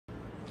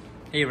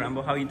Hey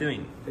Rambo, how you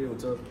doing? Hey,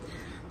 what's up?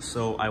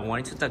 So I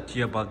wanted to talk to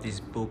you about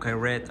this book I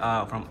read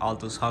from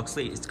Aldous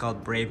Huxley. It's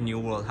called Brave New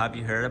World. Have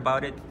you heard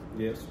about it?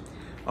 Yes.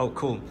 Oh,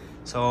 cool.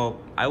 So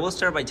I will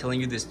start by telling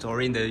you the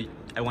story, and then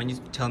I want you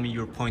to tell me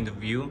your point of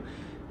view.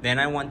 Then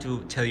I want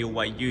to tell you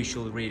why you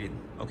should read it.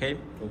 Okay?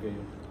 Okay.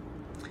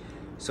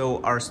 So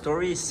our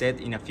story is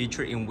set in a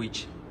future in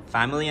which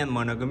family and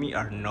monogamy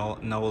are no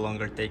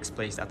longer takes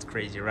place. That's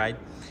crazy, right?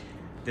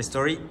 The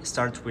story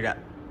starts with a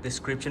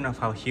description of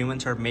how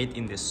humans are made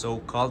in the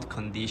so-called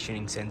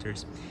conditioning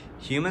centers.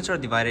 Humans are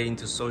divided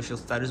into social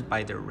status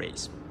by their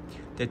race.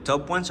 The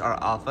top ones are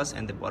alphas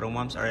and the bottom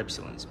ones are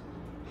epsilons.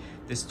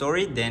 The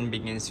story then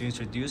begins to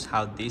introduce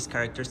how these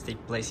characters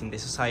take place in the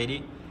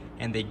society,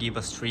 and they give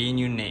us three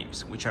new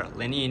names, which are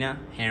Lenina,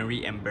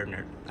 Henry, and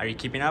Bernard. Are you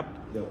keeping up?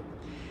 No.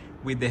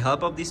 With the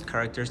help of these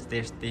characters,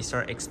 they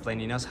start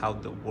explaining us how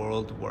the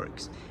world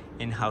works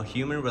and how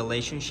human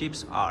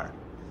relationships are.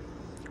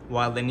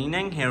 While Lenina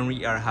and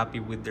Henry are happy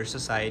with their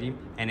society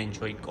and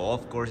enjoy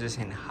golf courses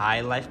and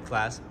high life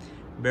class,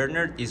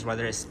 Bernard is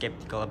rather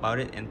skeptical about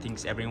it and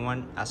thinks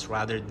everyone as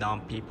rather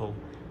dumb people.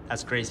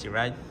 That's crazy,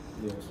 right?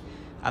 Yes.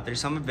 After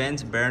some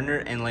events,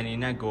 Bernard and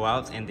Lenina go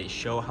out and they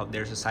show how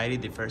their society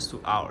differs to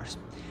ours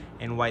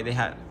and why they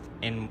have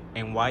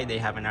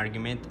an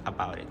argument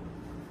about it.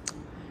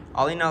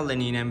 All in all,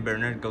 Lenina and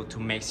Bernard go to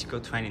Mexico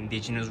to an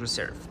indigenous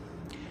reserve.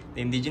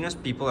 The indigenous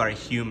people are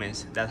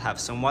humans that have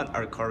somewhat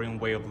our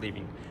current way of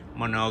living,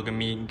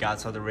 monogamy,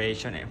 God's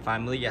adoration, and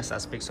family as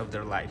aspects of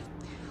their life.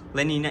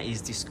 Lenina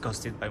is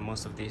disgusted by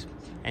most of this,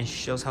 and she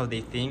shows how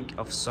they think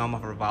of some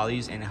of her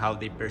values and how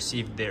they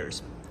perceive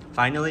theirs.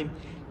 Finally,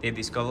 they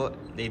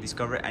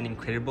discover an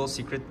incredible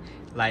secret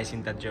lies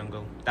in that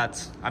jungle.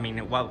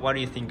 What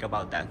do you think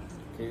about that?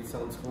 Okay, it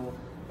sounds cool.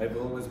 I've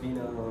always been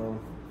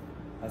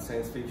a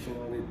science fiction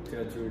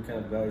literature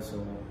kind of guy,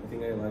 so I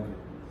think I like it.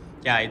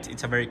 Yeah,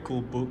 it's a very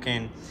cool book,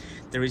 and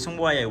the reason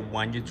why I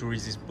want you to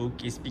read this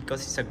book is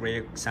because it's a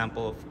great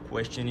example of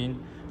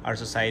questioning our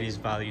society's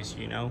values,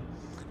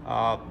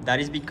 that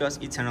is because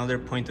it's another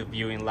point of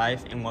view in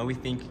life, and what we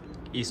think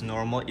is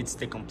normal, it's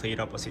the complete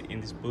opposite in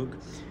this book,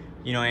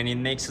 and it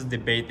makes us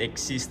debate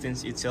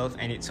existence itself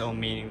and its own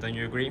meaning. Don't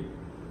you agree?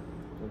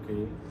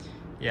 Okay.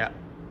 Yeah.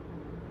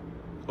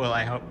 Well,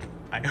 I hope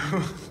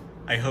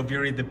I hope you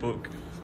read the book.